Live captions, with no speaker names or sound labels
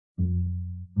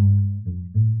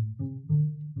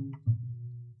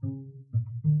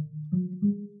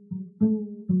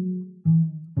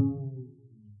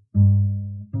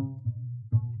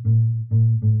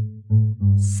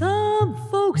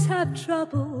have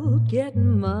trouble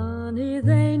getting money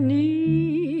they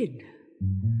need.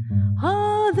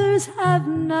 Others have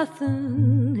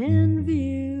nothing in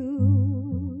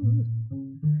view.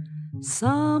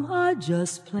 Some are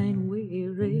just plain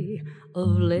weary of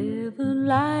living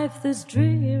life that's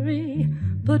dreary,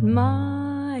 but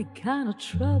my kind of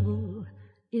trouble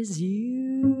is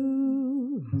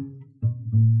you.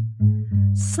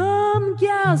 Some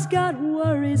gals got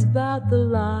worries about the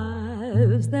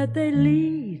lives that they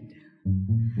lead.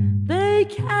 They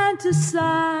can't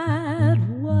decide,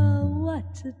 well, what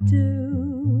to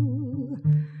do.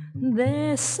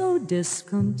 They're so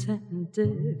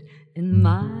discontented in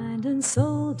mind and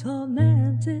soul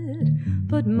tormented,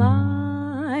 but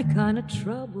my kind of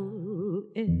trouble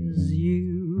is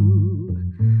you.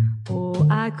 Oh,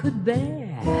 I could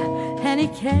bear any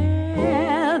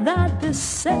care that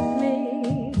beset me.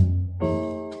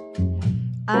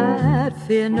 I'd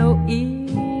fear no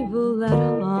evil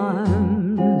that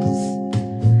harms.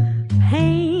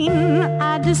 Pain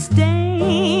I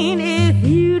disdain if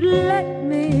you'd let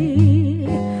me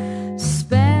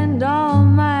spend all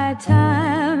my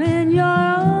time in your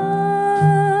arms.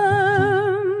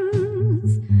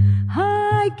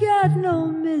 I got no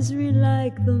misery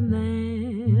like the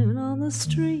man on the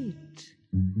street.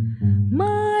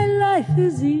 My life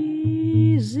is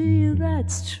easy,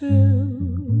 that's true.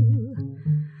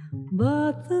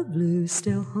 But the blues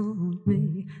still haunt me,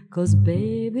 'cause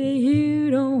baby,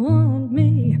 you don't want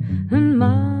me, and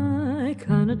my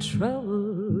kind of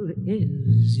trouble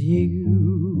is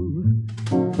you.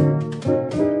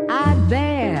 I'd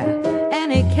bear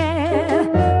any care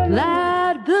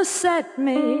that beset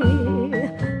me.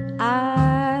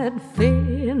 I'd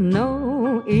fear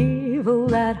no evil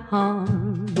that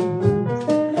harms.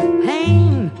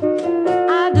 Pain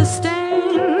I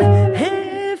disdain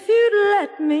if you'd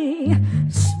let me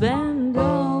spend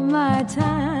all my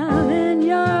time in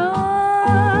your arms.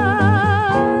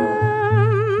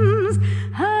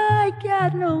 I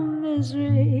got no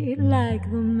misery like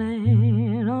the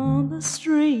man on the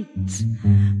street.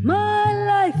 My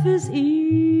life is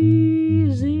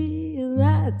easy,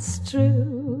 that's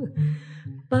true.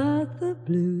 But the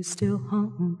blues still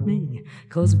haunt me,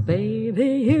 'cause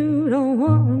baby, you don't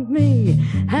want me,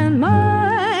 and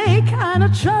my kind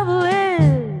of trouble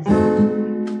is